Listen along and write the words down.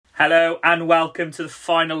Hello and welcome to the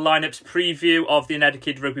final lineups preview of the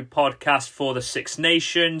Uneducated Rugby podcast for the Six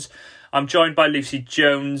Nations. I'm joined by Lucy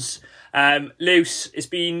Jones. Luce, it's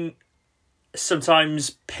been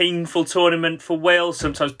sometimes painful tournament for Wales,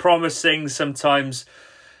 sometimes promising, sometimes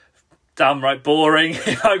downright boring,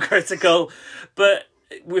 if I'm critical. But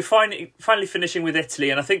we're finally finishing with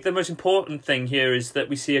Italy, and I think the most important thing here is that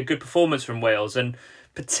we see a good performance from Wales, and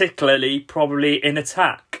particularly probably in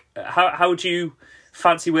attack. How do you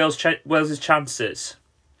fancy Wales's chances?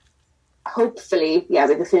 Hopefully, we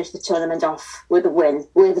can finish the tournament off with a win,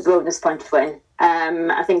 with a bonus point win.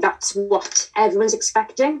 I think that's what everyone's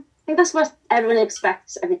expecting. I think that's what everyone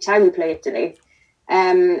expects every time we play Italy.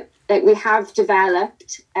 We have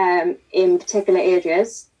developed in particular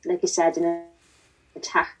areas, like you said, in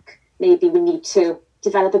attack. Maybe we need to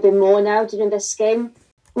develop a bit more now during this game.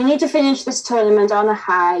 We need to finish this tournament on a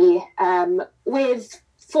high with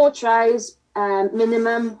 4 tries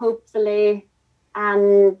minimum, hopefully,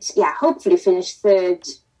 and hopefully finish third.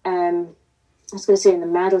 I was going to say in the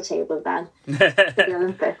medal table then for the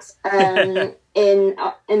Olympics. In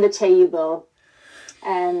the table,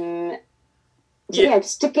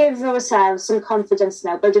 just to give ourselves some confidence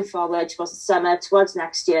now, building forward towards the summer, towards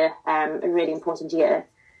next year, a really important year.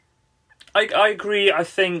 I agree. I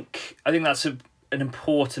think that's an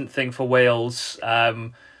important thing for Wales.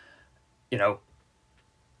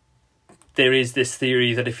 There is this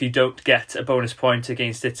theory that if you don't get a bonus point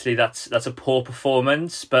against Italy, that's a poor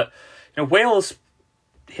performance. But Wales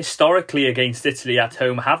historically against Italy at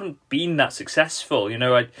home haven't been that successful.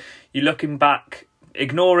 You're looking back,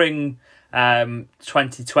 ignoring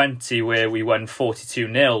 2020 where we won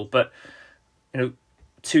 42-0, but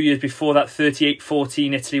 2 years before that,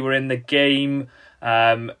 38-14, Italy were in the game.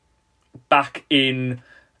 Back in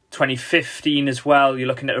 2015 as well, you're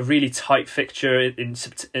looking at a really tight fixture in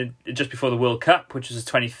just before the World Cup, which was a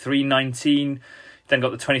 23-19. Then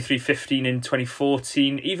got the 23-15 in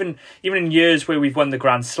 2014. Even in years where we've won the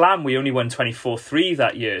Grand Slam, we only won 24-3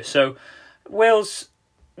 that year. So Wales,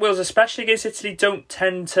 especially against Italy, don't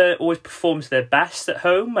tend to always perform to their best at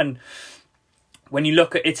home. And when you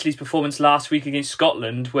look at Italy's performance last week against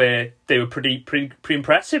Scotland, where they were pretty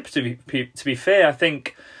impressive, to be fair, I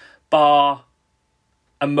think, bar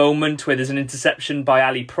a moment where there's an interception by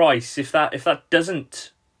Ali Price, if that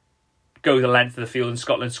doesn't go the length of the field and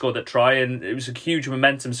Scotland scored that try, and it was a huge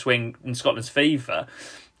momentum swing in Scotland's favour,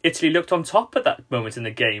 Italy looked on top at that moment in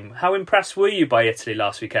the game. How impressed were you by Italy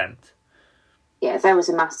last weekend? Yeah, there was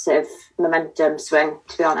a massive momentum swing,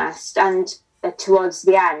 to be honest. And towards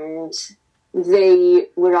the end, they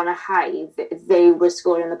were on a high. They were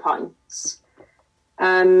scoring the points.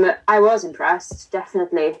 I was impressed,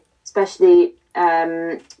 definitely, especially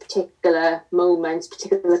particular moments,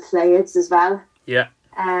 particular players as well. Yeah.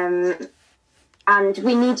 And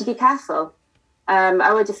we need to be careful.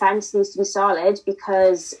 Our defence needs to be solid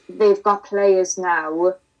because they've got players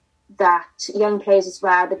now, that young players as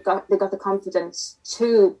well, they've got the confidence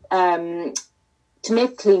to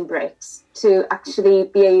make clean breaks, to actually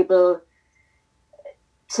be able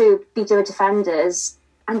to beat our defenders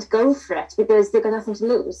and go for it because they've got nothing to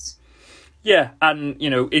lose. Yeah, and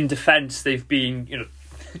in defence they've been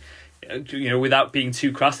without being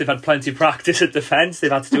too crass, they've had plenty of practice at defence. They've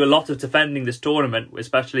had to do a lot of defending this tournament,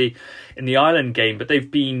 especially in the Ireland game. But they've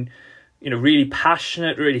been, really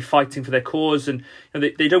passionate, really fighting for their cause, and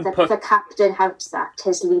they don't put the captain helps that,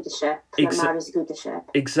 his leadership, Mary's leadership.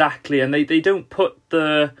 Exactly, and they don't put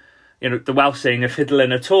the Welsh saying a fiddle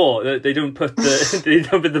in a tour. They don't put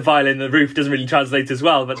the violin in the roof. Doesn't really translate as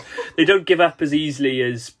well, but they don't give up as easily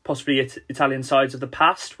as possibly Italian sides of the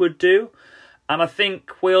past would do. And I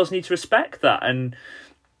think Wales need to respect that. And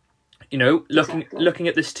looking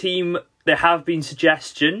at this team, there have been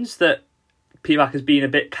suggestions that Pivac has been a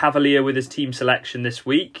bit cavalier with his team selection this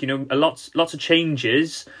week. Lots of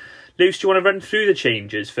changes. Luce, do you want to run through the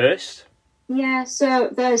changes first? Yeah, so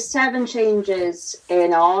there's 7 changes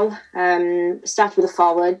in all. Start with the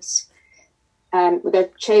forwards. With a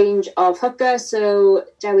change of hooker, so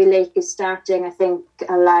Dewi Lake is starting. I think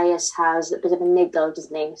Elias has a bit of a niggle,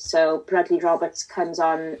 doesn't he? So Bradley Roberts comes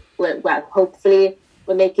on, hopefully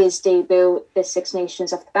will make his debut this Six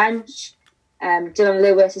Nations off the bench. Dylan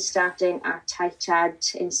Lewis is starting at tight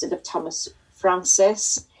end instead of Thomas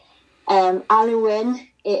Francis. Alan Wynne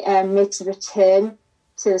makes a return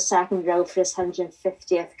to the second row for his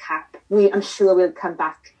 150th cap. I'm sure we'll come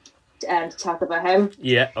back to talk about him.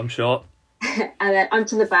 Yeah, I'm sure. And then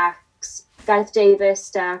onto the backs, Gareth Davis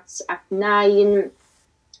starts at 9.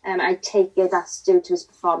 I take it that's due to his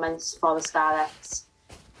performance for the Scarlets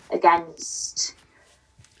against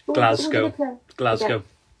Glasgow.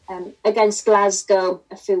 against Glasgow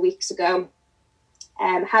a few weeks ago.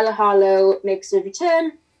 Halahalo makes a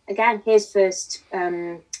return. Again, his first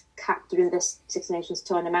cap during this Six Nations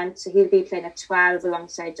tournament. So he'll be playing at 12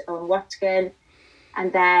 alongside Owen Watkin.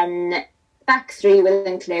 And then back three will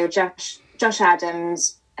include Josh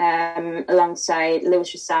Adams alongside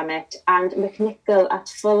Lewis Rasamit and McNichol at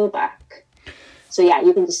fullback. So yeah,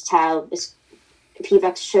 you can just tell it's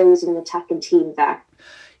Pivac shows an attacking team there.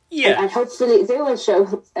 Yeah. And hopefully they will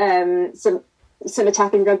show some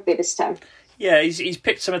attacking rugby this time. Yeah, he's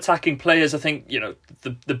picked some attacking players. I think,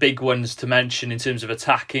 the big ones to mention in terms of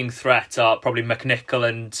attacking threat are probably McNichol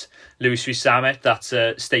and Lewis Rasamit. That's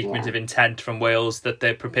a statement of intent from Wales that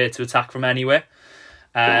they're prepared to attack from anywhere.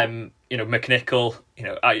 McNichol,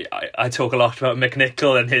 I talk a lot about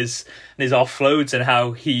McNichol and his offloads and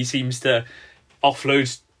how he seems to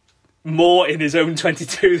offload more in his own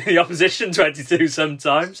 22 than the opposition 22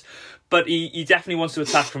 sometimes. But he definitely wants to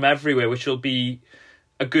attack from everywhere, which will be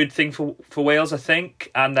a good thing for Wales, I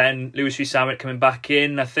think. And then Lewis Rasamit coming back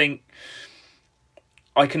in, I think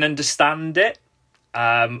I can understand it.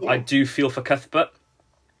 I do feel for Cuthbert.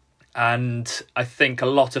 And I think a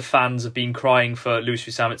lot of fans have been crying for Lewis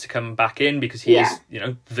Rasamit to come back in because he is,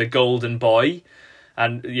 the golden boy.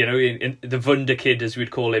 And, in the Wunder Kid, as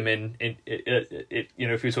we'd call him if we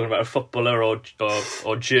were talking about a footballer or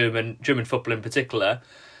German football in particular.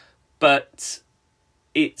 But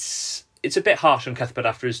it's a bit harsh on Cuthbert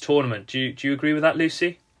after his tournament. Do you agree with that,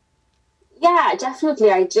 Lucy? Yeah, definitely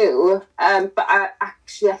I do. But I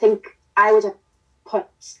think I would have put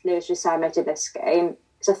Lewis Rasamit in this game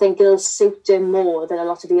because I think it'll suit him more than a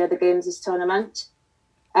lot of the other games this tournament.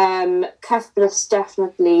 Cuthbert's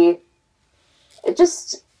definitely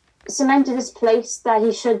just cemented his place that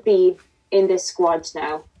he should be in this squad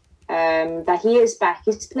now. That he is back.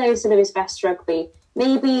 He's playing some of his best rugby.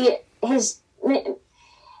 Maybe there's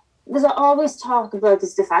always talk about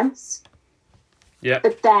his defence. Yeah.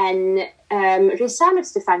 But then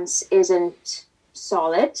Rasamit's defence isn't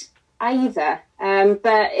solid either.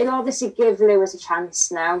 But it'll obviously give Lewis a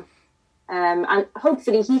chance now. And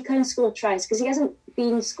hopefully he can score tries because he hasn't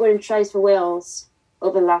been scoring tries for Wales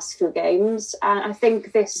over the last few games. And I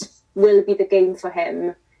think this will be the game for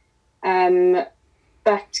him.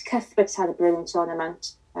 But Cuthbert's had a brilliant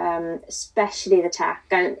tournament, especially the attack.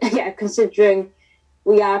 And considering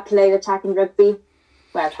we are playing attacking rugby,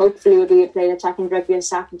 well, hopefully we'll be playing attacking rugby on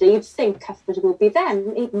Saturday, you'd think Cuthbert will be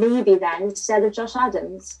then, maybe then, instead of Josh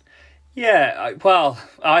Adams. Yeah,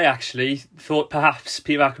 I actually thought perhaps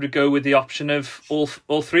Pivac would go with the option of all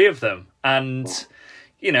three of them. And,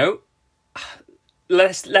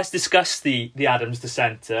 let's discuss the Adams to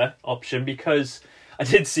centre option, because I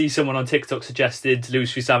did see someone on TikTok suggested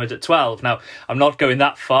Lewis Rasamit at 12. Now, I'm not going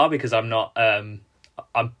that far because I'm not...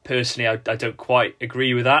 I'm personally, I don't quite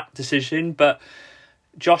agree with that decision, but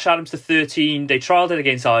Josh Adams to 13, they trialled it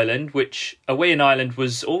against Ireland, which away in Ireland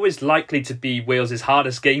was always likely to be Wales's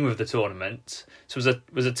hardest game of the tournament. So it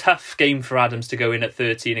was a tough game for Adams to go in at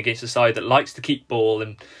 13 against a side that likes to keep ball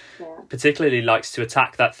and particularly likes to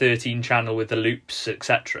attack that 13 channel with the loops,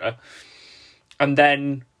 etc. And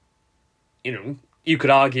then, you could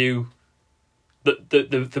argue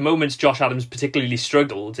the moments Josh Adams particularly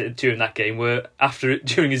struggled during that game were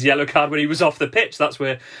during his yellow card when he was off the pitch. That's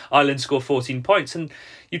where Ireland scored 14 points. And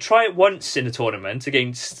you try it once in a tournament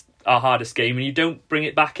against our hardest game and you don't bring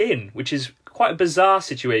it back in, which is quite a bizarre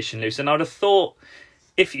situation, Luce. And I would have thought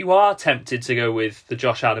if you are tempted to go with the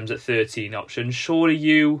Josh Adams at 13 option, surely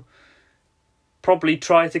you probably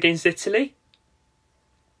try it against Italy?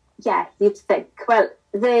 Yeah, you'd think. Well,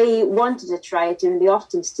 they wanted to try it in the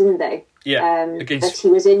autumns, didn't they? Yeah, but he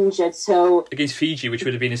was injured, so... Against Fiji, which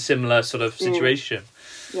would have been a similar sort of situation.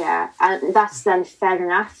 Yeah, and that's then fair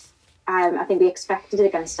enough. I think we expected it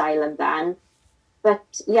against Ireland then.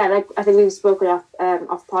 But yeah, I think we've spoken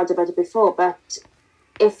off pod about it before, but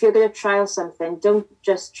if you're going to trial something, don't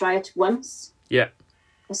just try it once. Yeah.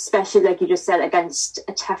 Especially, like you just said, against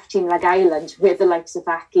a tough team like Ireland, with the likes of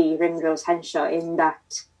Aki, Ringrose, Henshaw in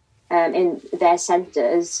their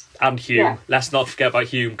centres. And Hume. Yeah. Let's not forget about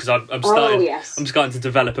Hume, because I'm starting to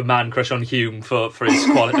develop a man crush on Hume for his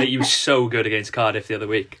quality. He was so good against Cardiff the other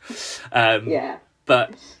week.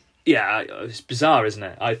 But yeah, it's bizarre, isn't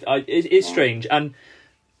it? It's strange. And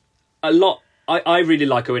I really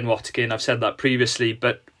like Owen Watkin. I've said that previously,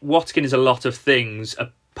 but Watkin is a lot of things.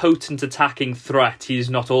 A potent attacking threat, he is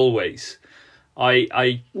not always.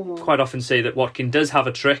 I quite often say that Watkin does have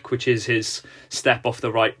a trick, which is his step off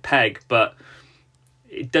the right peg, but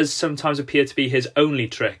it does sometimes appear to be his only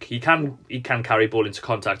trick. He can carry ball into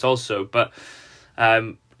contact also, but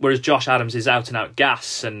whereas Josh Adams is out and out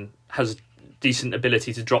gas and has decent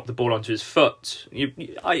ability to drop the ball onto his foot.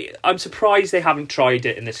 I'm surprised they haven't tried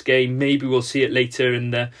it in this game. Maybe we'll see it later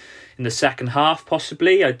in the second half,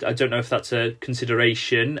 possibly. I don't know if that's a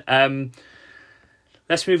consideration.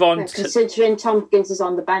 Let's move on. Considering Tompkins is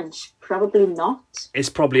on the bench, probably not. It's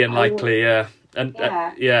probably unlikely,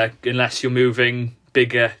 unless you're moving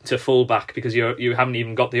bigger to fullback, because you haven't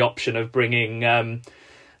even got the option of bringing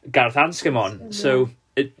Gareth Anscombe on. So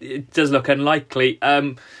it does look unlikely.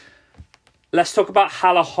 Let's talk about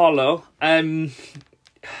Halaholo.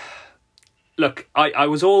 Look, I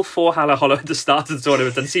was all for Halaholo at the start of the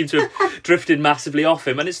tournament and seemed to have drifted massively off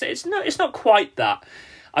him, and it's not quite that.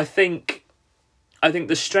 I think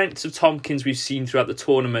the strengths of Tompkins we've seen throughout the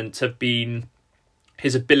tournament have been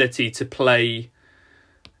his ability to play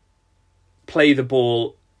the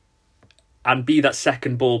ball and be that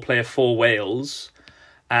second ball player for Wales.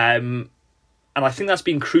 And I think that's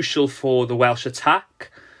been crucial for the Welsh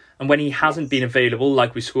attack. And when he hasn't been available,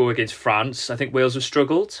 like we saw against France, I think Wales have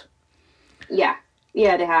struggled. Yeah,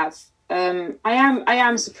 they have. I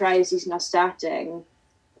am surprised he's not starting,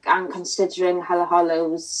 and considering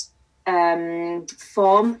Halaholo's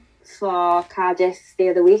form for Cardiff the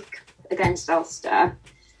other week against Ulster.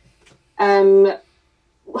 The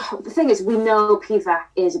thing is, we know Pivac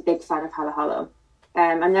is a big fan of Halaholo.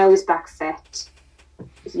 I know he's back fit.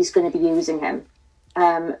 He's going to be using him.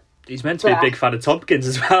 He's meant to be a big fan of Tompkins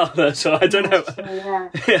as well, though, so I don't know.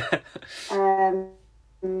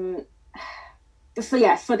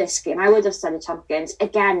 For this game, I would have started Tompkins.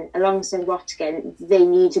 Again, alongside Watkin, they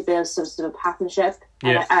need to build some sort of partnership.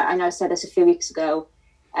 Yeah. I know I said this a few weeks ago.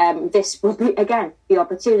 This will be, again, the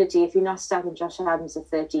opportunity. If you're not starting Josh Adams at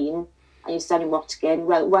 13 and you're starting Watkin,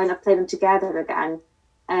 well, why not play them together again?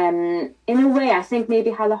 In a way, I think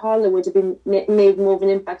maybe Halaholo would have been made more of an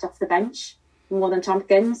impact off the bench, more than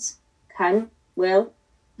Tompkins will.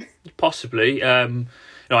 Possibly.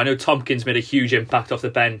 I know Tompkins made a huge impact off the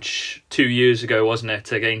bench 2 years ago, wasn't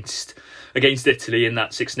it, against Italy in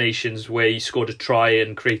that Six Nations, where he scored a try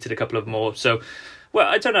and created a couple of more. So, well,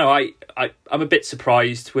 I don't know. I'm a bit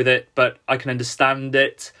surprised with it, but I can understand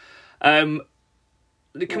it.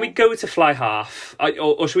 Can we go to fly half,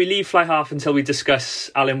 or should we leave fly half until we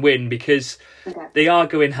discuss Alan Wynne, because they are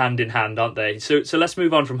going hand in hand, aren't they? So let's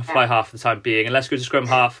move on from fly half for the time being, and let's go to scrum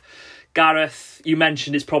half. Gareth, you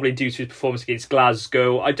mentioned it's probably due to his performance against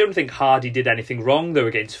Glasgow. I don't think Hardy did anything wrong, though,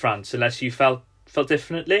 against France, unless you felt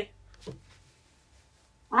differently.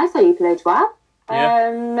 I thought he played well.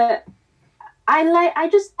 Yeah. I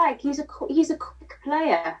just like he's a quick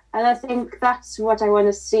player, and I think that's what I want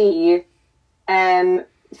to see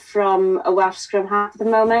from a Welsh scrum half at the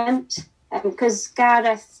moment, because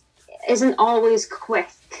Gareth isn't always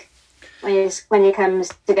quick when he comes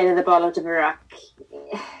to getting the ball out of a ruck.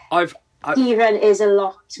 Kieran is a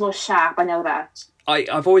lot more sharp, I know that.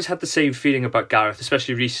 I've always had the same feeling about Gareth,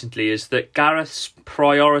 especially recently, is that Gareth's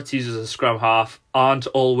priorities as a scrum half aren't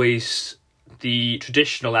always the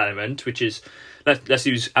traditional element, which is, let's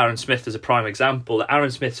use Aaron Smith as a prime example.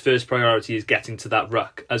 Aaron Smith's first priority is getting to that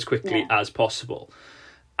ruck as quickly as possible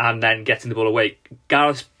and then getting the ball away.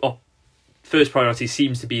 Gareth's first priority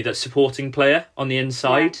seems to be that supporting player on the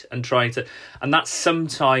inside and trying to... And that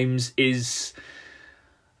sometimes is...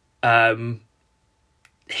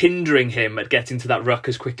 hindering him at getting to that ruck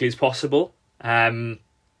as quickly as possible. Look,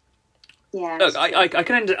 I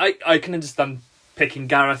can understand picking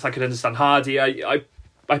Gareth. I can understand Hardy. I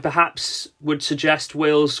perhaps would suggest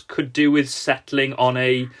Wales could do with settling on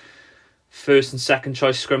a first and second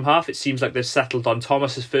choice scrum half. It seems like they've settled on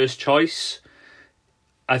Thomas as first choice.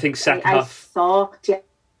 I think second half...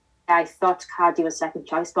 I thought Hardy was second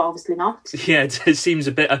choice, but obviously not. Yeah, it seems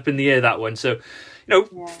a bit up in the air, that one. So,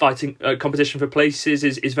 fighting competition for places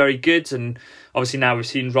is very good. And obviously now we've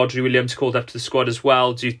seen Rodri Williams called up to the squad as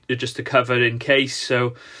well, just to cover in case.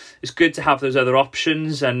 So it's good to have those other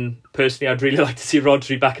options. And personally, I'd really like to see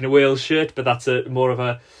Rodri back in a Wales shirt, but that's more of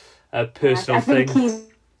a personal thing. I think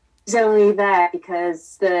he's only there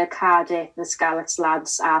because the Cardiff, the Scarlets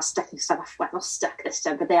lads are stuck in South Africa. Well, not stuck this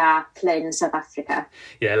time, but they are playing in South Africa.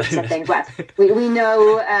 Yeah. So I think, we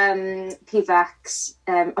know Pivac's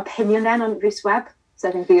opinion then on Rhys Webb. So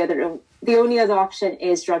I think the only other option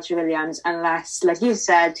is Roger Williams, unless, like you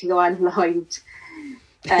said, Johan Lloyd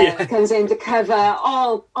comes in to cover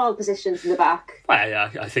all positions in the back. Well, yeah,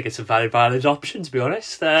 I think it's a very valid option, to be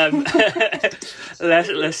honest. Let's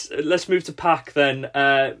move to pack then.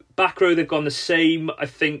 Back row, they've gone the same. I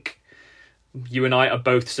think you and I are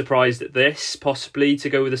both surprised at this, possibly, to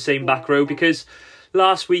go with the same back row, because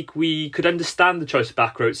last week we could understand the choice of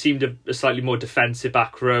back row. It seemed a slightly more defensive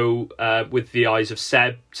back row with the eyes of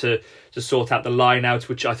Seb to sort out the line out,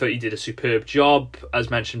 which I thought he did a superb job. As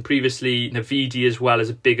mentioned previously, Navidi as well as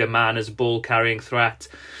a bigger man, as a ball carrying threat.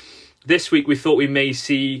 This week we thought we may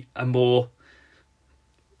see a more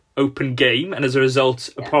open game, and as a result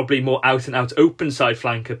probably more out and out open side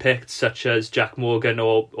flanker picked, such as Jack Morgan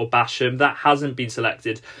or Basham. That hasn't been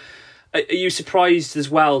selected. Are you surprised as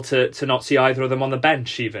well to not see either of them on the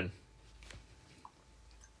bench even?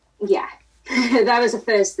 Yeah, that was the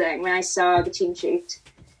first thing when I saw the team sheet.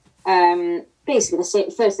 Basically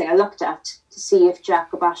the first thing I looked at to see if Jack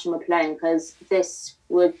or Basham were playing, because this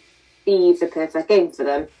would be the perfect game for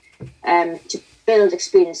them to build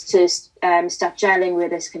experience, to start gelling with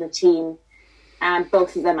this kind of team, and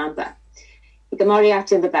both of them are there. You got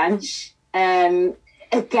Moriarty on the bench.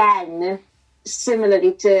 Again,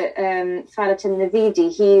 similarly to Faratan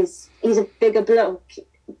Navidi, he's a bigger bloke.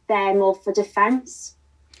 They're more for defence.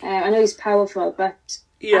 I know he's powerful, but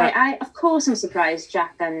I of course I'm surprised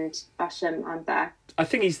Jack and Basham aren't there. I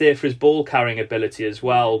think he's there for his ball carrying ability as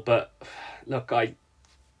well, but look, the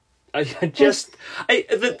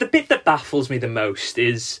bit that baffles me the most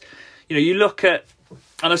is, you look at,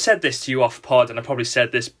 and I've said this to you off pod, and I probably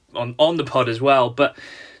said this on the pod as well, but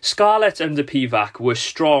Scarlett under Pivac were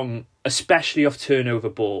strong, especially off turnover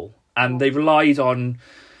ball, and they relied on,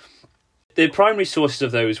 their primary sources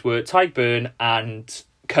of those were Tyburn and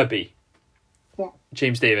Cubby,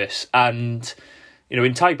 James Davis. And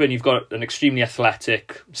in Tyburn you've got an extremely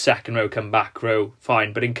athletic second row come back row,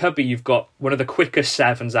 fine, but in Cubby you've got one of the quickest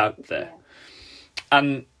sevens out there,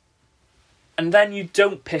 and then you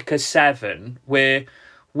don't pick a seven where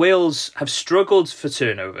Wales have struggled for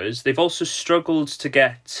turnovers. They've also struggled to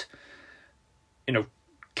get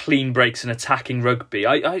clean breaks and attacking rugby.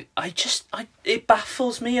 It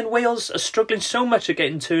baffles me, and Wales are struggling so much at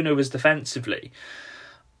getting turnovers defensively.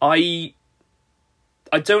 I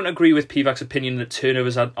don't agree with Pivac's opinion that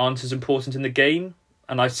turnovers aren't as important in the game,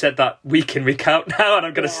 and I've said that week in, week out now, and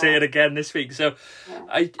I'm going to say it again this week. So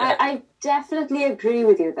I definitely agree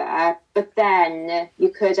with you there, but then you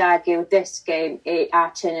could argue this game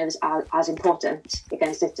our turnovers are as important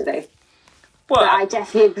against Italy. Well, but I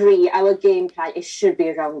definitely agree. Our game plan, it should be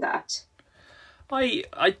around that. I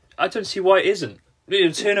don't see why it isn't.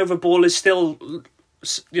 Turnover ball is still,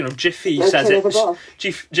 Jiffy says it.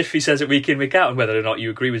 Jiffy says it week in, week out, and whether or not you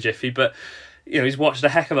agree with Jiffy, but he's watched a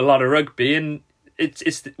heck of a lot of rugby, and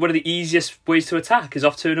it's one of the easiest ways to attack is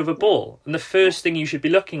off turnover ball. And the first thing you should be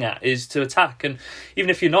looking at is to attack. And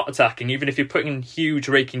even if you're not attacking, even if you're putting huge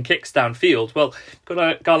raking kicks downfield, well, got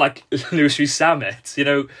a guy like Lewis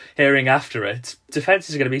Samet, herring after it,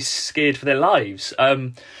 defences are going to be scared for their lives.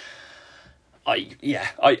 I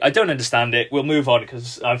don't understand it. We'll move on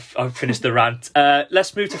because I've finished the rant.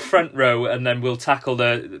 Let's move to front row, and then we'll tackle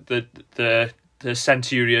the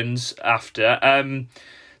Centurions after.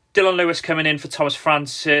 Dylan Lewis coming in for Thomas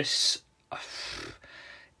Francis.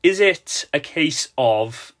 Is it a case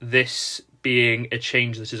of this being a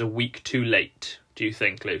change that is a week too late, do you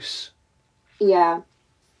think, Luce? Yeah.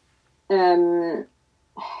 If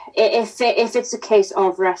it's a case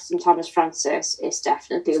of resting Thomas Francis, it's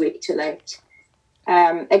definitely a week too late.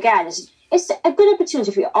 Again, it's a good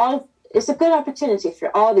opportunity for all. It's a good opportunity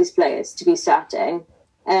for all these players to be starting.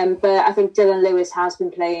 But I think Dylan Lewis has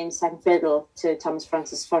been playing second fiddle to Thomas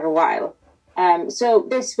Francis for a while. So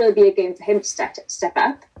this will be a game for him to step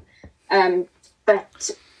up.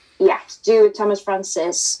 But to do with Thomas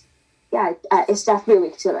Francis, it's definitely a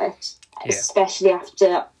week too late, especially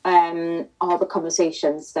after all the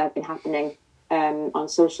conversations that have been happening on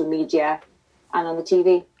social media and on the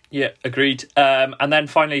TV. Yeah, agreed. And then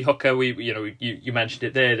finally, hooker. You mentioned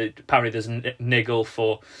it there. That apparently there's a niggle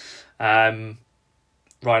for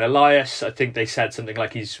Ryan Elias. I think they said something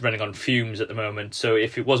like he's running on fumes at the moment. So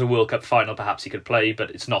if it was a World Cup final, perhaps he could play,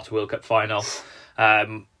 but it's not a World Cup final. I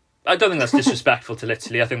don't think that's disrespectful to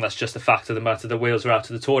Italy. I think that's just the fact of the matter that Wales are out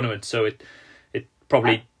of the tournament. So it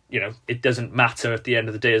probably, it doesn't matter at the end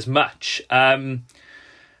of the day as much.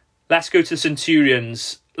 Let's go to the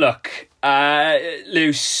Centurions. Look,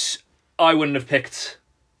 Luce, I wouldn't have picked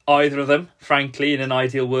either of them, frankly, in an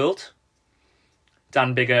ideal world.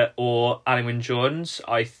 Dan Biggar or Alun Wyn Jones.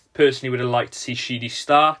 I personally would have liked to see Sheedy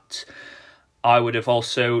start. I would have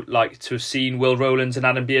also liked to have seen Will Rowlands and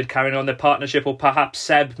Adam Beard carrying on their partnership, or perhaps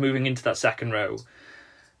Seb moving into that second row.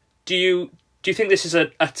 Do you think this is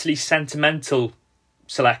an utterly sentimental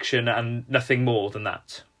selection and nothing more than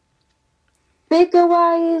that?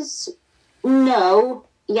 Biggar-wise, no.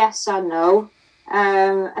 Yes and no.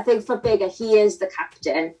 I think for Biggar, he is the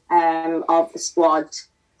captain of the squad.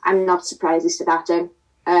 I'm not surprised he's starting.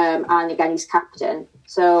 And again, he's captain.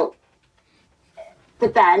 So,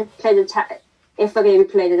 but then, if we're going to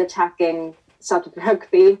be playing an attacking sort of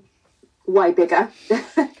rugby, why bigger?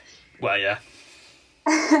 Well, yeah.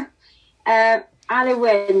 Alan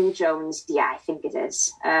Wyn-Jones, yeah, I think it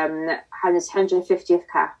is. Had his 150th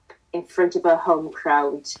cap in front of a home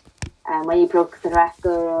crowd. When he broke the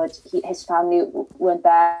record, his family weren't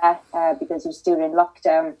there because it was during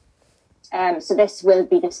lockdown. So this will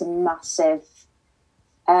be just a massive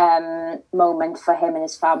moment for him and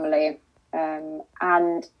his family.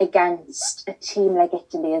 And against a team like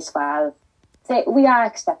Italy as well. So we are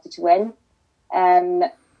expected to win.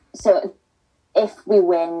 So if we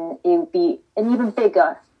win, it will be an even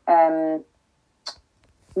bigger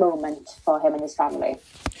moment for him and his family.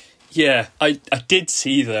 Yeah, I did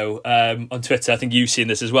see, though, on Twitter, I think you've seen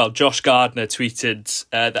this as well, Josh Gardner tweeted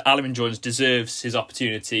that Alan Wyn-Jones deserves his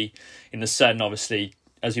opportunity in the sun, obviously,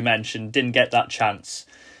 as you mentioned, didn't get that chance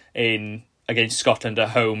against Scotland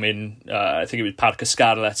at home in, I think it was Parc y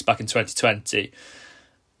Scarlets back in 2020.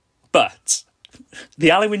 But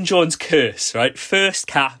the Alan Wyn-Jones curse, right? First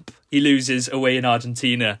cap, he loses away in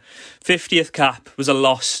Argentina. 50th cap was a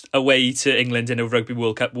loss away to England in a Rugby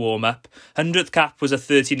World Cup warm-up. 100th cap was a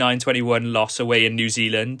 39-21 loss away in New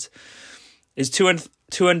Zealand. His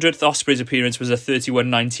 200th Ospreys appearance was a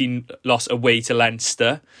 31-19 loss away to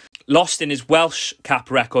Leinster. Lost in his Welsh cap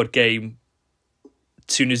record game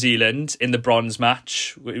to New Zealand in the bronze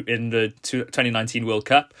match in the 2019 World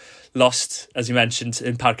Cup. Lost, as you mentioned,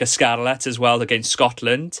 in Parc y Scarlets as well against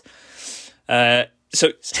Scotland. So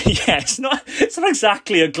yeah, it's not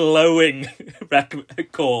exactly a glowing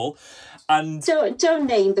call. And don't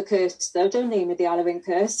name the curse though. Don't name it the Alan Wyn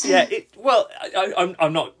curse. Yeah,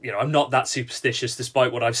 I'm not, I'm not that superstitious,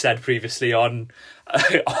 despite what I've said previously on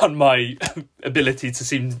my ability to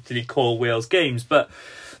seem to call Wales games. But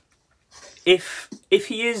if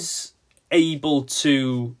he is able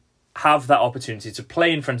to have that opportunity to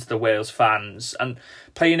play in front of the Wales fans and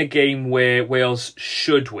play in a game where Wales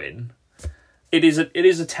should win, it is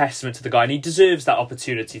a testament to the guy, and he deserves that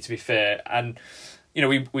opportunity, to be fair. And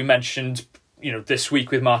we mentioned this week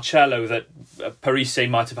with Marcello that Parise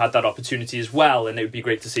might have had that opportunity as well, and it would be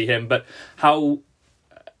great to see him. But how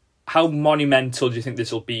monumental do you think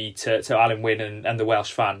this will be to Alan Wyn and the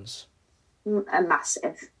Welsh fans?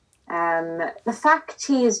 Massive. The fact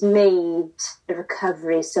he has made the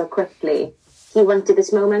recovery so quickly, he wanted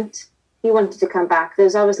this moment. He wanted to come back.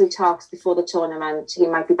 There's obviously talks before the tournament he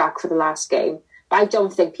might be back for the last game, but I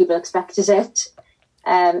don't think people expected it.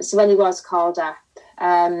 So when he was called up,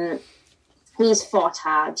 he's fought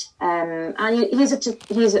hard, and he's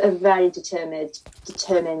a very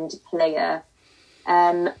determined player,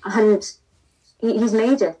 and he's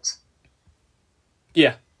made it.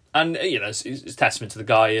 Yeah, and it's a testament to the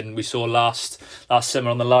guy. And we saw last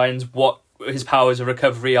summer on the Lions what his powers of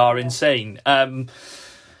recovery are insane.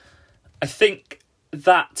 I think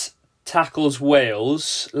that tackles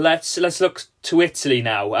Wales. Let's look to Italy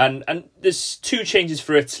now, and there's two changes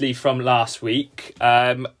for Italy from last week.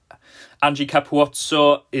 Angie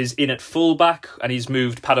Capuozzo is in at fullback, and he's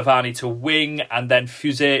moved Padovani to wing, and then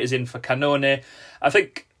Fusé is in for Cannone. I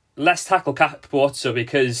think let's tackle Capuozzo,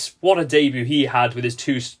 because what a debut he had with his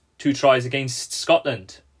two tries against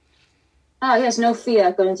Scotland. Oh, he has no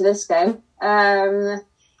fear going into this game.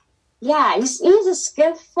 Yeah, he's a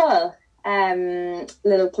skillful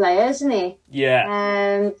little player, isn't he?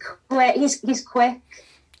 Yeah. He's quick,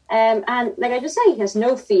 and like I just say, he has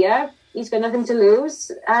no fear. He's got nothing to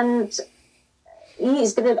lose, and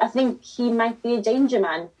I think he might be a danger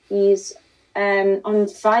man. He's on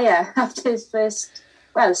fire after his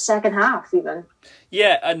second half even.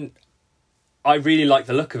 Yeah, and I really like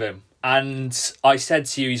the look of him. And I said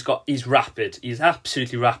to you, he's rapid. He's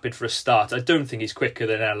absolutely rapid for a start. I don't think he's quicker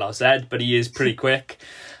than LRZ, but he is pretty quick.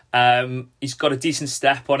 He's got a decent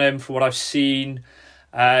step on him from what I've seen.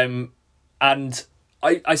 And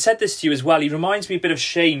I said this to you as well. He reminds me a bit of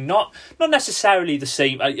Shane, not necessarily the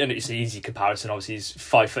same. And it's an easy comparison. Obviously, he's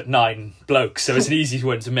 5'9" bloke, so it's an easy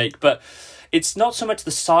one to make. But it's not so much the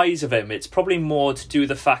size of him. It's probably more to do with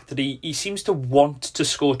the fact that he seems to want to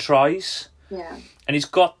score tries. Yeah. And he's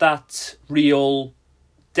got that real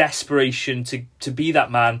desperation to be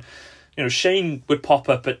that man. Shane would pop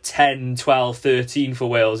up at 10, 12, 13 for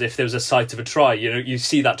Wales if there was a sight of a try. You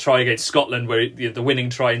see that try against Scotland, where the winning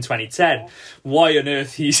try in 2010. Why on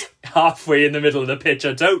earth he's halfway in the middle of the pitch,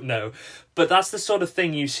 I don't know. But that's the sort of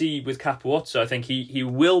thing you see with Capuozzo. I think he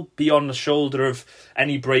will be on the shoulder of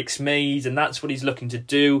any breaks made, and that's what he's looking to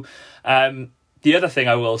do. The other thing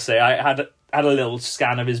I will say, I had a little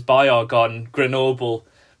scan of his biog on Grenoble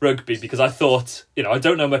rugby, because I thought, I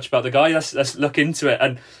don't know much about the guy. Let's look into it.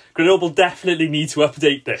 And Grenoble definitely need to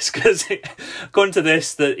update this, because according to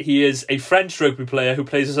this, that he is a French rugby player who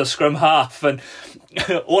plays as a scrum half, and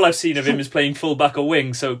all I've seen of him is playing fullback or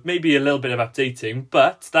wing, so maybe a little bit of updating.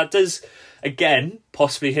 But that does, again,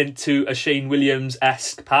 possibly hint to a Shane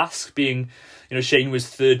Williams-esque past, being, Shane was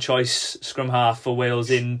third choice scrum half for Wales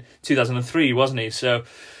in 2003, wasn't he? So,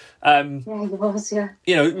 yeah, he was, yeah.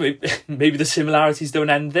 Maybe the similarities don't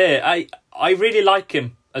end there. I really like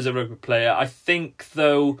him as a rugby player. I think,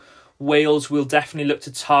 though, Wales will definitely look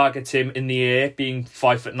to target him in the air, being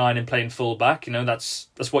 5'9" and playing fullback. That's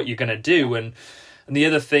what you're going to do. And the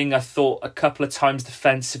other thing, I thought a couple of times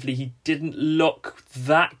defensively, he didn't look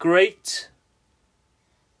that great.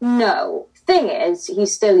 No. Thing is,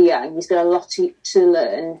 he's still young. He's got a lot to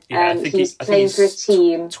learn. Yeah, I think he's playing for a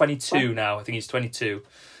team. 22 now. I think he's 22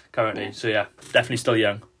 currently. Yeah. So yeah, definitely still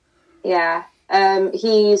young. Yeah.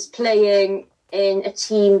 He's playing in a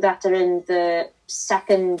team that are in the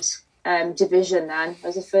second division then.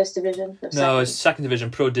 Was it first division? No, it's second division,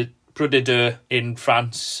 Pro D2 in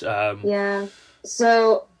France. Yeah.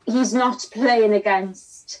 So he's not playing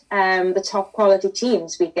against the top quality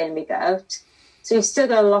teams week in, week out. So he's still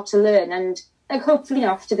got a lot to learn. And hopefully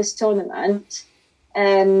after this tournament,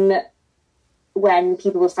 when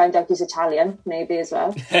people will find out he's Italian, maybe as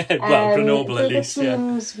well. Well, Grenoble at least,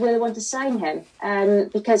 teams will want to sign him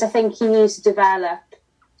because I think he needs to develop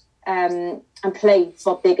and play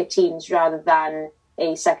for bigger teams rather than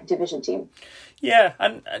a second division team. Yeah,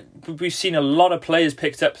 and we've seen a lot of players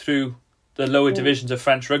picked up through the lower divisions of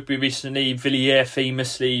French rugby recently. Villiers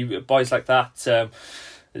famously, boys like that.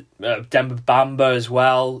 Demba Bamba as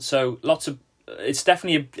well. So it's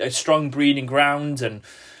definitely a strong breeding ground, and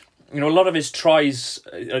a lot of his tries,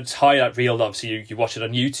 it's highlight reel, obviously you watch it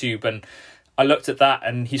on YouTube, and I looked at that,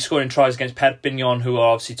 and he's scoring tries against Perpignan, who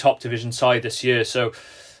are obviously top division side this year. So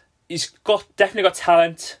he's definitely got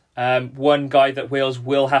talent. One guy that Wales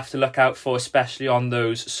will have to look out for, especially on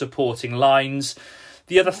those supporting lines.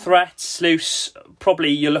 The other threats, loose,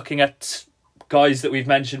 probably you're looking at guys that we've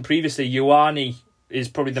mentioned previously. Ioane is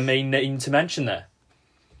probably the main name to mention there.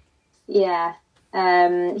 Yeah.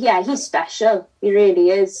 He's special. He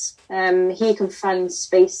really is. He can find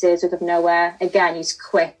spaces out of nowhere. Again, he's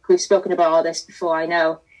quick. We've spoken about all this before, I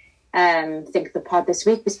know. I think the pod this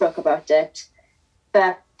week we spoke about it.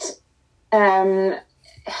 But I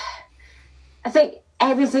think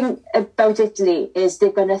everything about Italy is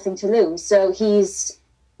they've got nothing to lose. So he's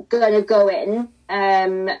going to go in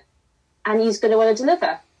and he's going to want to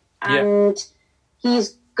deliver. And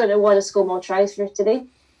he's going to want to score more tries for Italy.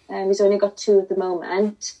 He's only got 2 at the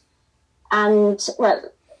moment. And,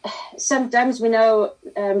 well, sometimes we know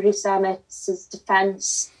Rhys Amit's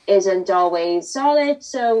defence isn't always solid.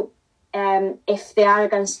 So if they are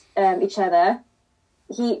against each other,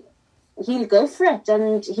 he'll go for it.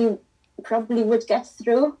 And he probably would get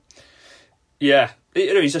through. Yeah.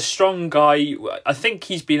 He's a strong guy. I think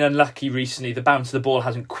he's been unlucky recently. The bounce of the ball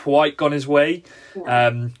hasn't quite gone his way.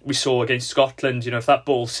 No. We saw against Scotland, if that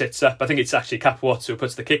ball sits up, I think it's actually Capuozzo who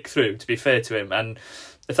puts the kick through, to be fair to him. And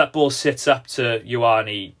if that ball sits up to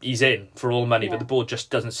Ioane, he's in for all money, but the ball just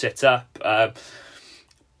doesn't sit up. But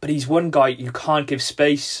he's one guy you can't give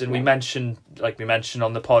space. And we mentioned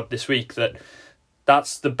on the pod this week,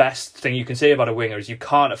 that's the best thing you can say about a winger, is you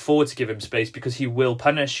can't afford to give him space because he will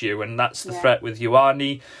punish you, and that's the threat with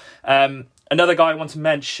Ioane. Another guy I want to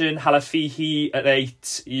mention, Halafihi at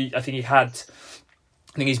 8. I think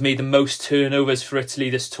he's made the most turnovers for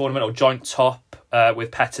Italy this tournament, or joint top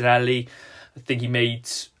with Pettinelli. I think he made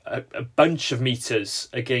a bunch of metres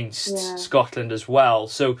against Scotland as well.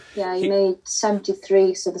 So he made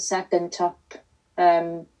 73, so the second top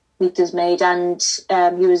metres made, and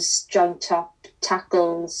he was joint top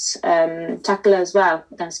tackler as well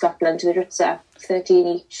against Scotland with Ritzer, 13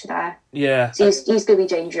 each there. Yeah. So he's going to be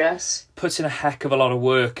dangerous. Puts in a heck of a lot of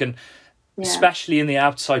work, and especially in the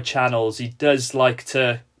outside channels, he does like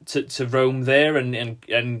to roam there,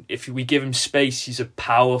 and if we give him space, he's a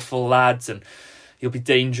powerful lad, and he'll be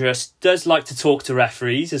dangerous. Does like to talk to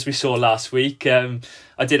referees, as we saw last week.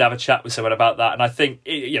 I did have a chat with someone about that, and I think,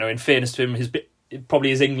 in fairness to him, probably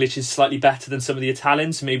his English is slightly better than some of the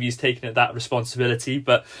Italians, so maybe he's taken that responsibility,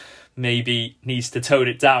 but maybe needs to tone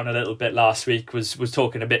it down a little bit. Last week was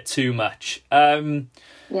talking a bit too much. I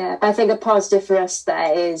think a positive for us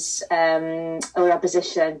there is our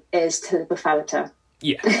opposition is to the Falatau.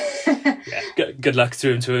 Good luck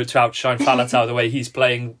to him to outshine Falatau the way he's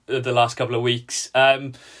playing the last couple of weeks.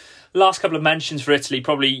 Last couple of mentions for Italy,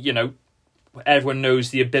 probably, everyone knows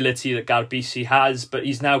the ability that Garbisi has, but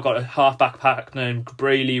he's now got a half-back partner in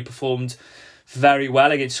Braley who performed very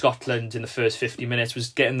well against Scotland in the first 50 minutes, was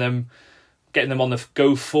getting them on the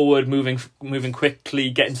go forward, moving quickly,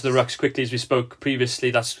 getting to the rucks quickly, as we spoke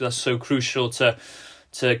previously. That's so crucial to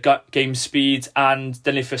game speed. And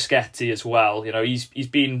Denis Fischetti as well. You know, he's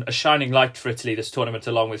been a shining light for Italy this tournament,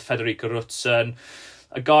 along with Federico Ruzza,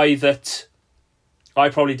 a guy that I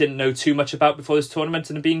probably didn't know too much about before this tournament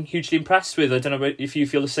and have been hugely impressed with. I don't know if you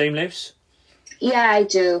feel the same, Luce. Yeah, I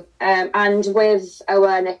do. And with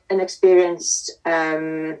our inexperienced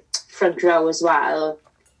front row as well,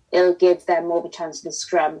 it'll give them more of a chance in the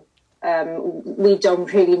scrum. We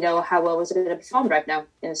don't really know how well we're going to perform right now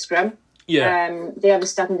in the scrum. Yeah. They haven't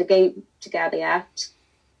started the game together yet.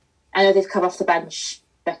 I know they've come off the bench,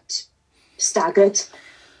 but staggered.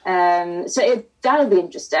 So that'll be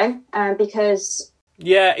interesting because...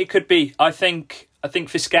 Yeah, it could be. I think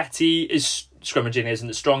Fischetti is scrummaging isn't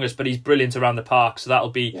the strongest, but he's brilliant around the park, so that'll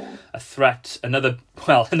be a threat. Another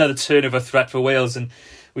turnover threat for Wales, and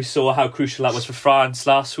we saw how crucial that was for France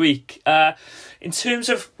last week. In terms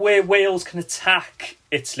of where Wales can attack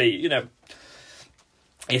Italy, you know,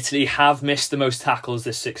 Italy have missed the most tackles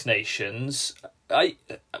this Six Nations.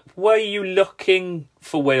 Were you looking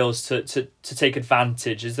for Wales to take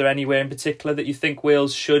advantage? Is there anywhere in particular that you think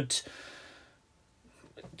Wales should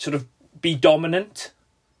sort of be dominant?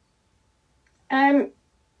 I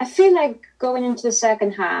feel like going into the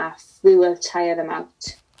second half, we will tire them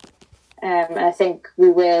out. And I think we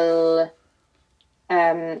will...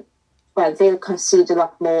 they'll concede a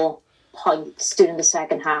lot more points during the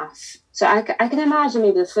second half. So I can imagine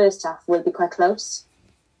maybe the first half will be quite close.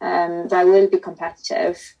 That will be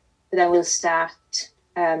competitive, but then we'll start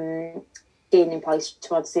gaining points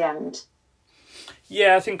towards the end.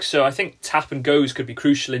 Yeah, I think so. I think tap and goes could be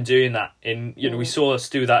crucial in doing that. We saw us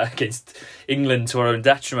do that against England to our own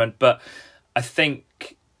detriment, but I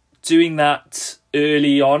think doing that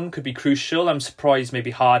early on could be crucial. I'm surprised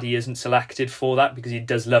maybe Hardy isn't selected for that, because he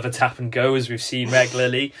does love a tap and go, as we've seen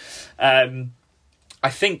regularly. I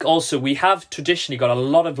think also we have traditionally got a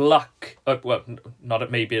lot of luck, not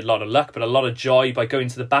maybe a lot of luck, but a lot of joy by going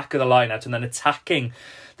to the back of the line-out and then attacking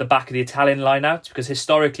the back of the Italian line-out, because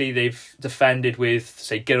historically they've defended with,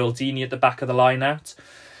 say, Giraldini at the back of the line-out.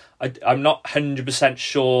 I'm not 100%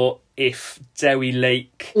 sure if Dewi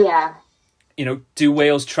Lake... Yeah. You know, do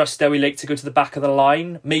Wales trust Dewi Lake to go to the back of the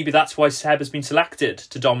line? Maybe that's why Seb has been selected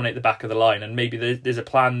to dominate the back of the line, and maybe there's a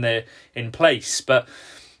plan there in place. But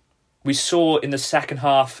we saw in the second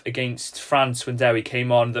half against France, when Dewi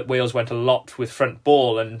came on, that Wales went a lot with front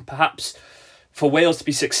ball, and perhaps for Wales to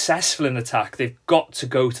be successful in attack, they've got to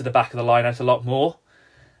go to the back of the line out a lot more.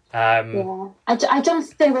 I don't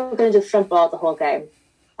think we're going to do front ball the whole game.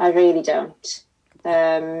 I really don't.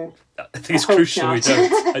 I think it's crucial we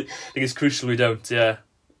don't. I think it's crucial we don't. Yeah.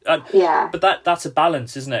 But that's a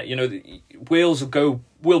balance, isn't it? You know, Wales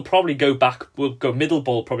will probably go back. We'll go middle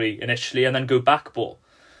ball probably initially, and then go back ball,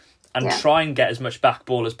 and try and get as much back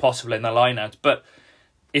ball as possible in their line out. But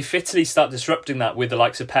if Italy start disrupting that with the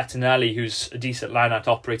likes of Pettinelli, who's a decent line-out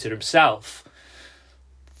operator himself,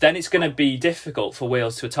 then it's going to be difficult for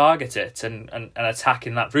Wales to target it and attack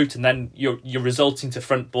in that route. And then you're resulting to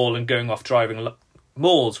front ball and going off driving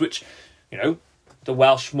mauls, which, you know, the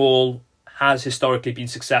Welsh maul has historically been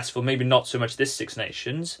successful, maybe not so much this Six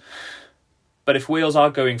Nations. But if Wales are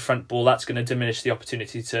going front ball, that's going to diminish the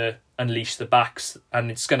opportunity to unleash the backs, and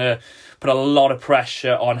it's going to put a lot of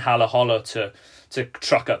pressure on Halaholo to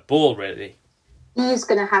truck up ball, really. He's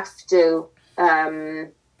going to have to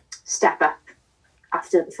step up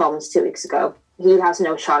after the performance 2 weeks ago. He has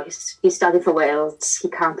no choice. He's starting for Wales. He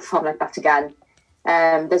can't perform like that again.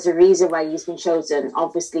 There's a reason why he's been chosen.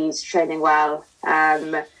 Obviously, he's training well.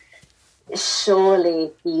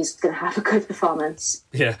 Surely he's going to have a good performance.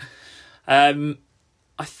 Yeah. I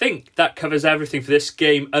think that covers everything for this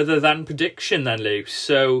game other than prediction then, Luke.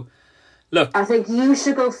 So, look. I think you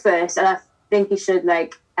should go first, and I think you should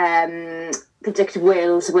predict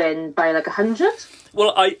Wales win by 100.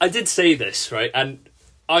 Well, I did say this, right? And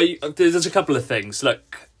there's a couple of things.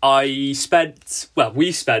 Look, we spent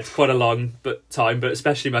quite a long time, but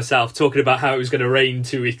especially myself, talking about how it was going to rain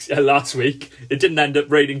 2 weeks last week. It didn't end up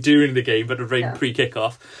raining during the game, but it rained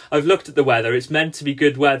pre-kickoff. I've looked at the weather. It's meant to be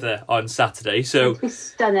good weather on Saturday. So it'll be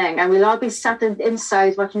stunning, and we'll all be sat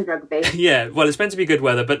inside watching rugby. Yeah, well, it's meant to be good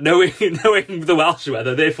weather, but knowing the Welsh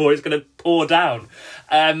weather, therefore it's going to pour down.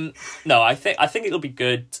 No, I think it'll be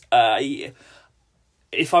good.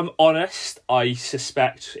 If I'm honest, I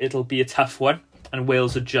suspect it'll be a tough one, and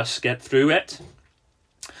Wales will just get through it.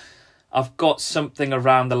 I've got something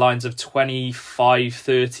around the lines of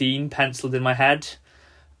 25-13 penciled in my head.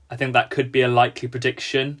 I think that could be a likely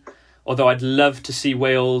prediction. Although I'd love to see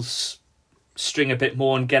Wales string a bit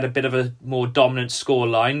more and get a bit of a more dominant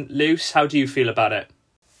scoreline. Luce, how do you feel about it?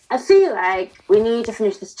 I feel like we need to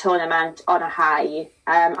finish this tournament on a high,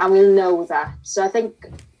 and we'll know that. So I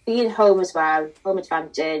think being home as well, home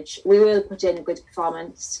advantage, we will put in a good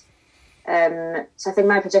performance. So I think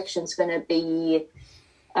my prediction's going to be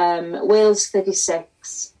Wales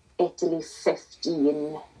 36, Italy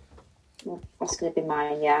 15. That's going to be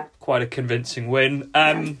mine, yeah. Quite a convincing win.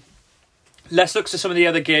 Let's look to some of the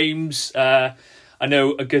other games. I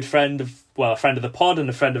know a friend of the pod and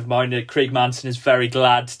a friend of mine, Craig Manson, is very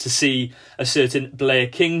glad to see a certain Blair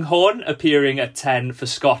Kinghorn appearing at 10 for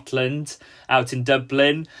Scotland out in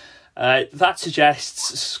Dublin. That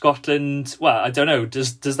suggests Scotland, well, I don't know,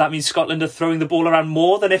 does that mean Scotland are throwing the ball around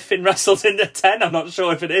more than if Finn Russell's in at 10? I'm not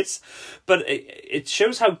sure if it is. But it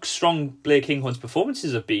shows how strong Blair Kinghorn's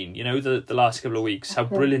performances have been, the last couple of weeks, how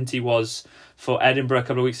brilliant he was for Edinburgh a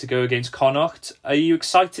couple of weeks ago against Connacht. Are you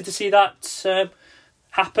excited to see that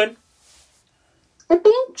happen? It'd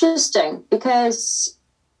be interesting because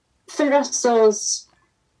Finn Russell's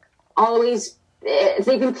always...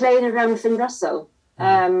 They've been playing around Finn Russell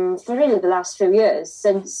for really the last few years,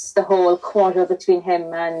 since the whole quarrel between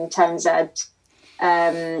him and Townsend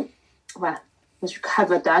was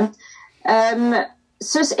recovered then.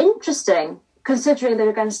 So it's interesting, considering they're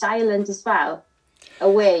against Ireland as well,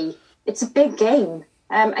 away. It's a big game.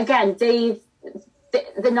 Again,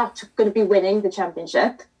 they're not going to be winning the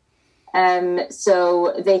championship,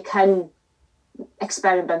 so they can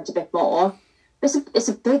experiment a bit more. It's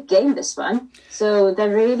a big game, this one. So they're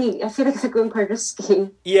really, I feel like they're going quite risky.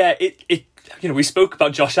 Yeah, we spoke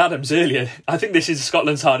about Josh Adams earlier. I think this is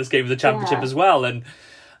Scotland's hardest game of the championship as well. And,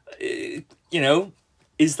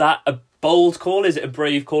 is that a bold call? Is it a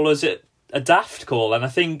brave call? Or is it a daft call? And I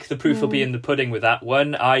think the proof will be in the pudding with that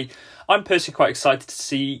one. I'm personally quite excited to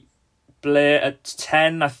see Blair at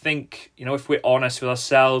 10. I think, if we're honest with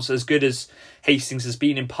ourselves, as good as Hastings has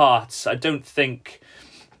been in parts, I don't think,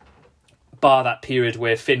 bar that period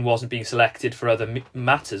where Finn wasn't being selected for other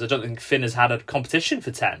matters, I don't think Finn has had a competition for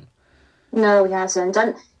 10. No, he hasn't.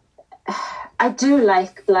 And I do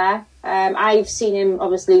like Blair. I've seen him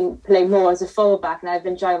obviously play more as a fullback, and I've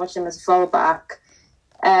enjoyed watching him as a fullback.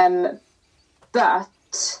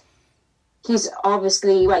 But he's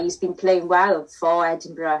obviously, he's been playing well for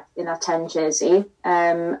Edinburgh in that 10 jersey.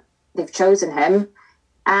 They've chosen him,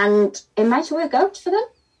 and it might work out for them.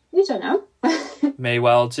 You don't know. May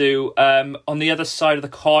well do. On the other side of the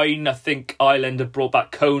coin, I think Ireland have brought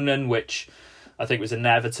back Conan, which I think was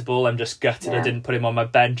inevitable. I'm just gutted I didn't put him on my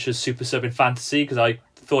bench as super sub in fantasy, because I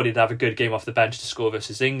thought he'd have a good game off the bench to score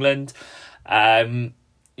versus England.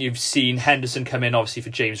 You've seen Henderson come in, obviously, for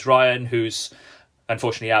James Ryan, who's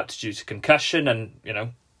unfortunately out due to concussion. And,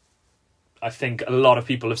 I think a lot of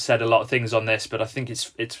people have said a lot of things on this, but I think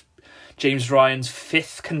it's James Ryan's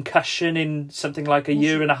 5th concussion in something like a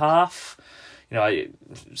year and a half.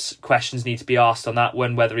 Questions need to be asked on that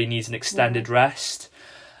one, whether he needs an extended rest.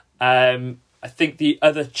 I think the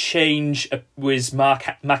other change was Mark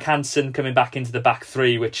Hansen coming back into the back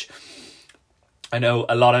three, which I know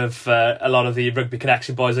a lot of the Rugby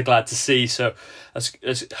Connection boys are glad to see. So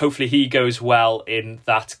as hopefully he goes well in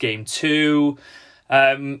that game too.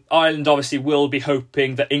 Ireland obviously will be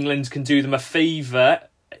hoping that England can do them a favour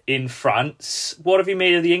in France. What have you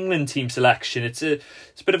made of the England team selection? It's a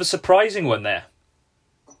bit of a surprising one there.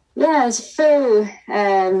 Yeah, it's a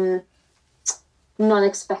few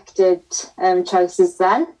non-expected choices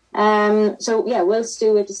then. Will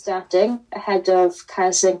Stewart is starting ahead of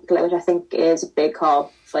Kyle Sinclair, which I think is a big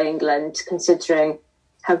call for England, considering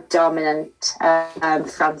how dominant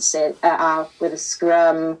France are with a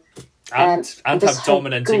scrum. And how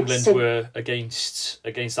dominant England were against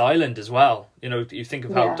Ireland as well. You think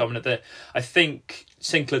of how dominant they. I think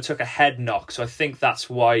Sinclair took a head knock, so I think that's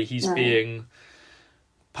why he's being.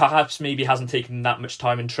 Perhaps maybe hasn't taken that much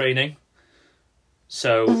time in training.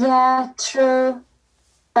 So yeah, true.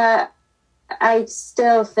 But I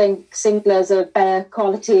still think Sinclair's a better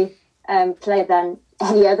quality player than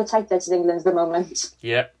any other tight end in England at the moment.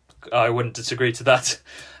 Yeah, I wouldn't disagree to that.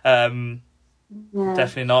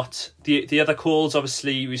 Definitely not. The other calls,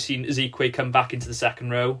 obviously, we've seen Ezekwe come back into the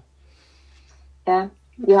second row. Yeah,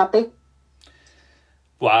 you happy?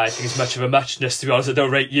 Well, I think it's much of a muchness, to be honest. I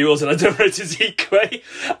don't rate Ewells and I don't rate Ezekwe.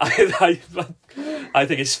 I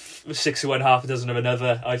think it's 6 of one, half a dozen of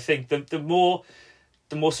another. I think the more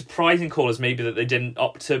surprising call is maybe that they didn't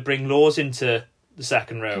opt to bring Laws into the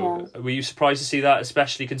second row. Yeah. Were you surprised to see that,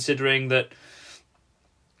 especially considering that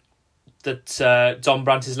Don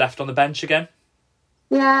Brandt is left on the bench again?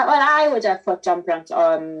 Yeah, well, I would have put Don Brandt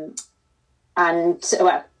on, and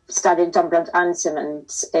starting Tom Brandt and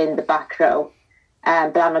Simmons in the back row,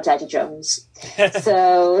 but I'm not Eddie Jones.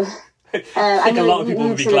 So I think a lot of people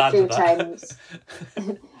would be glad for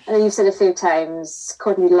that. I know you've said a few times,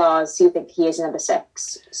 Courtney Laws, you think he is number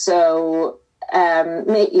 6. So,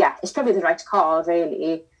 it's probably the right call,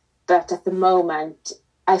 really. But at the moment,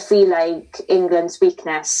 I feel like England's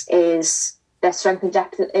weakness is their strength and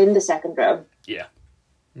depth in the second row. Yeah,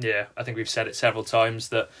 I think we've said it several times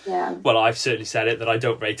that, well, I've certainly said it, that I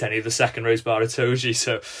don't rate any of the second rows bar Itoje.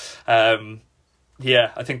 So,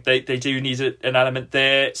 I think they do need an element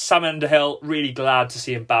there. Sam Underhill, really glad to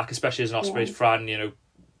see him back, especially as an Ospreys fan,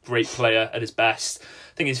 great player at his best.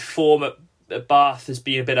 I think his form at Bath has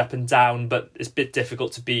been a bit up and down, but it's a bit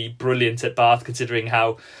difficult to be brilliant at Bath considering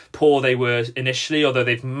how poor they were initially, although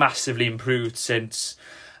they've massively improved since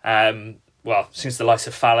the likes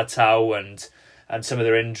of Faletau and some of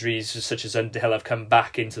their injuries, such as Underhill, have come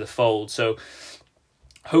back into the fold. So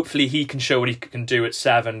hopefully he can show what he can do at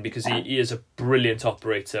 7, because he is a brilliant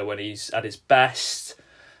operator when he's at his best.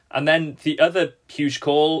 And then the other huge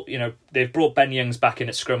call, they've brought Ben Youngs back in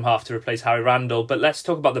at scrum half to replace Harry Randall. But let's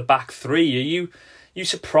talk about the back 3. Are you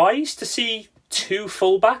surprised to see 2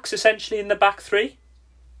 fullbacks essentially in the back 3?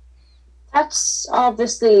 That's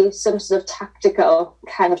obviously some sort of tactical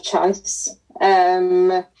kind of choice.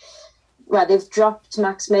 They've dropped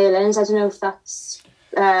Max Malins. I don't know if that's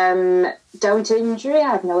down to injury. I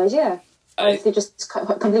have no idea. Or if they just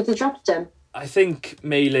completely dropped him. I think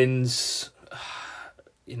Malins,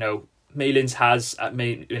 Malins has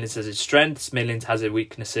his strengths, Malins has his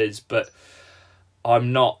weaknesses, but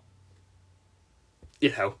I'm not,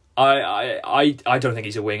 I don't think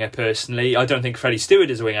he's a winger personally. I don't think Freddie Stewart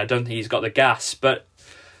is a winger. I don't think he's got the gas. But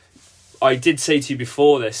I did say to you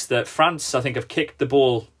before this that France, I think, have kicked the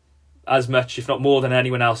ball as much, if not more, than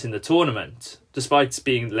anyone else in the tournament, despite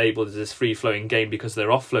being labelled as this free-flowing game because of their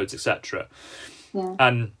offloads, etc. Yeah.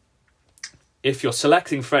 And if you're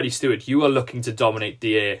selecting Freddie Stewart, you are looking to dominate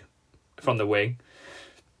the air from the wing.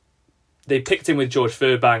 They picked him with George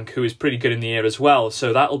Furbank, who is pretty good in the air as well,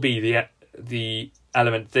 so that'll be the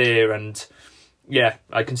element there. And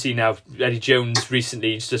I can see now Eddie Jones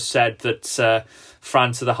recently just said that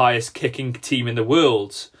France are the highest kicking team in the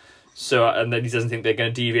world. So, and then he doesn't think they're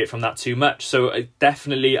going to deviate from that too much. So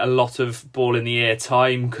definitely a lot of ball in the air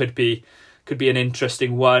time could be an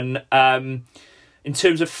interesting one. In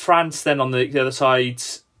terms of France, then on the other side,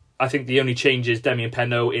 I think the only change is Damien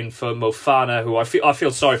Penaud in for Mofana, who I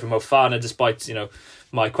feel sorry for Mofana, despite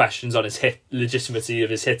my questions on his legitimacy of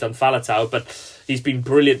his hit on Faletau. But he's been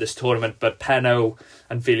brilliant this tournament. But Penaud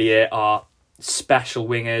and Villiers are special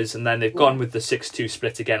wingers, and then they've gone with the 6-2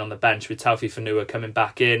 split again on the bench, with Taufi Fanua coming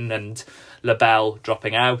back in and Labelle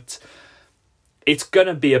dropping out. It's going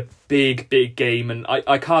to be a big game, and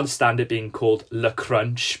I can't stand it being called Le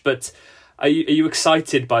Crunch, but are you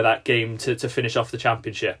excited by that game to finish off the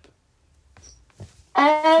championship?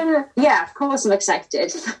 Of course I'm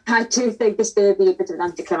excited. I do think this will be a bit of an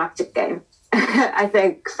anticlimactic game. I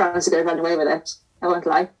think France are going to run away with it, I won't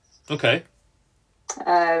lie. Okay.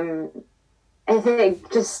 I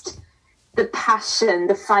think just the passion,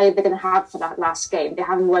 the fire they're going to have for that last game. They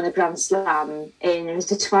haven't won a Grand Slam in, was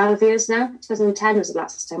it 12 years now? 2010 was the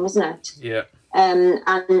last time, wasn't it? Yeah. And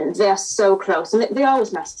they are so close. And they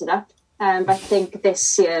always messed it up. But I think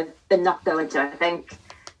this year they're not going to. I think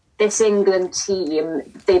this England team,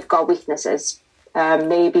 they've got weaknesses.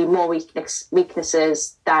 Maybe more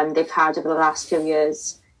weaknesses than they've had over the last few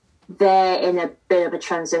years. They're in a bit of a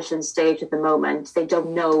transition stage at the moment. They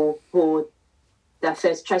don't know who their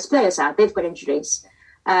first choice players are. They've got injuries.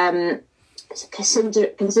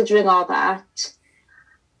 Considering all that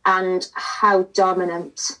and how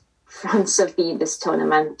dominant France have been this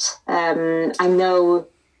tournament, I know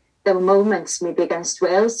there were moments maybe against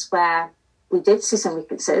Wales where we did see some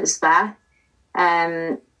weaknesses there.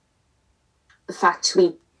 The fact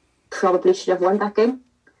we probably should have won that game.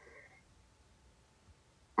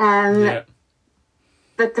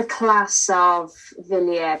 But the class of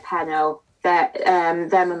Villiers, Penaud,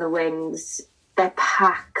 them on the wings, their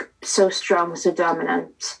pack so strong, so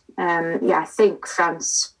dominant. I think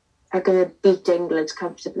France are going to beat England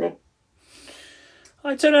comfortably.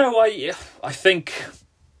 I don't know. I think.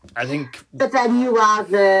 But then you are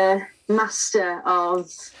the master of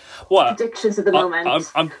predictions at the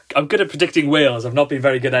moment. I'm good at predicting Wales. I've not been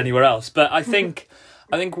very good anywhere else. But I think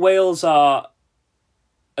Wales are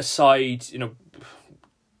a side.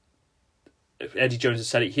 Eddie Jones has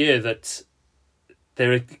said it here that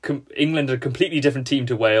England are a completely different team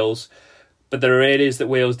to Wales, but there are areas that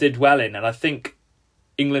Wales did well in, and I think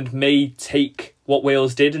England may take what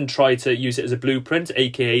Wales did and try to use it as a blueprint,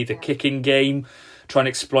 aka the kicking game, try and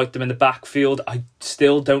exploit them in the backfield. I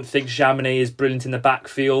still don't think Jaminet is brilliant in the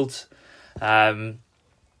backfield.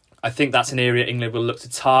 I think that's an area England will look to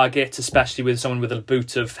target, especially with someone with a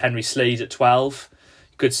boot of Henry Slade at 12.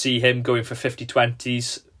 You could see him going for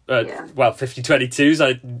 50-20s. 50-22s.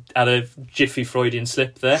 I had a jiffy Freudian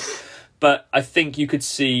slip there. But I think you could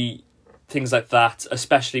see things like that,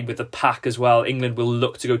 especially with the pack as well. England will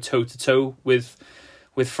look to go toe-to-toe with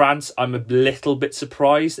France. I'm a little bit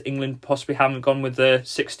surprised that England possibly haven't gone with the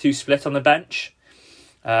 6-2 split on the bench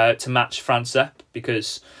to match France up,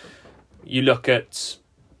 because you look at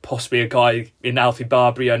possibly a guy in Alfie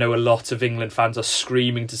Barbary. I know a lot of England fans are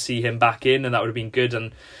screaming to see him back in, and that would have been good.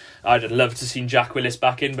 And I'd have loved to have seen Jack Willis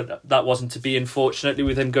back in, but that wasn't to be, unfortunately,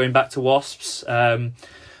 with him going back to Wasps.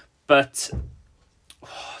 But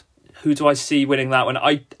who do I see winning that one?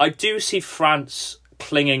 I do see France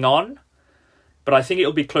clinging on, but I think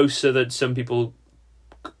it'll be closer than some people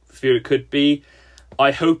fear it could be.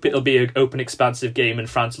 I hope it'll be an open, expansive game and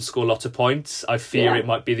France will score lots of points. I fear it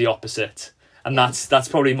might be the opposite. And that's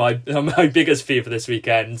probably my biggest fear for this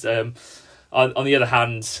weekend. On the other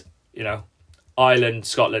hand, Ireland,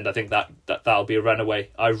 Scotland, I think that'll be a runaway.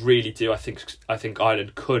 I really do. I think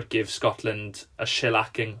Ireland could give Scotland a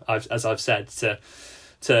shellacking, as I've said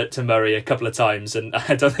to Murray a couple of times, and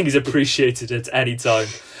I don't think he's appreciated it any time.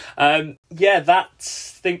 That I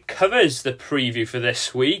think covers the preview for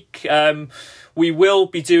this week. We will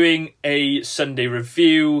be doing a Sunday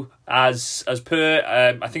review as per.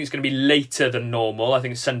 I think it's going to be later than normal. I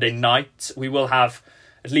think it's Sunday night. We will have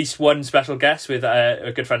at least one special guest with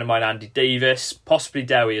a good friend of mine, Andy Davis, possibly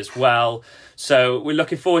Dewi as well. So we're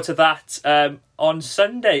looking forward to that on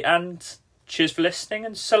Sunday. And cheers for listening,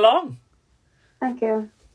 and so long. Thank you.